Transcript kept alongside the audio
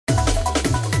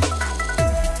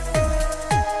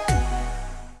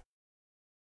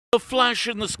The flash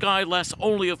in the sky lasts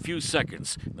only a few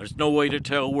seconds. There's no way to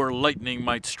tell where lightning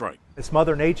might strike. It's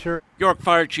Mother Nature. York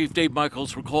Fire Chief Dave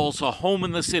Michaels recalls a home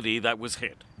in the city that was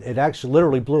hit. It actually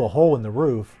literally blew a hole in the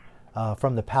roof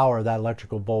from the power of that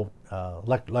electrical bolt,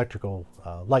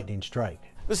 lightning strike.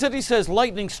 The city says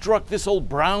lightning struck this old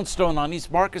brownstone on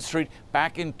East Market Street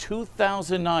back in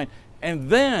 2009. And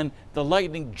then the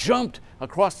lightning jumped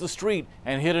across the street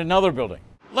and hit another building.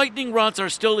 Lightning rods are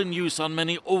still in use on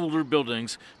many older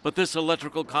buildings, but this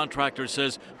electrical contractor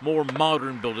says more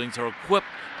modern buildings are equipped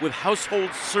with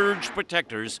household surge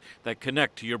protectors that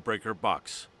connect to your breaker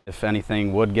box. If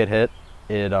anything would get hit,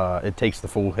 it takes the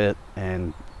full hit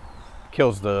and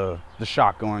kills the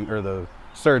shock going, or the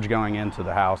surge going into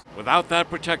the house. Without that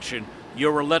protection,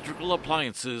 your electrical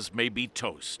appliances may be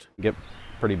toast. Get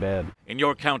pretty bad. In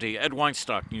York County, Ed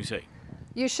Weinstock, News 8.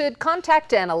 You should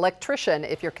contact an electrician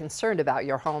if you're concerned about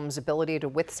your home's ability to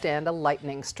withstand a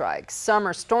lightning strike.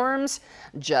 Summer storms,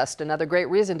 just another great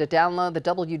reason to download the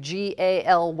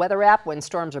WGAL weather app. When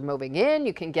storms are moving in,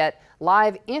 you can get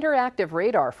live interactive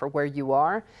radar for where you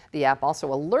are. The app also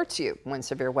alerts you when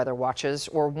severe weather watches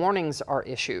or warnings are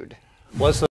issued.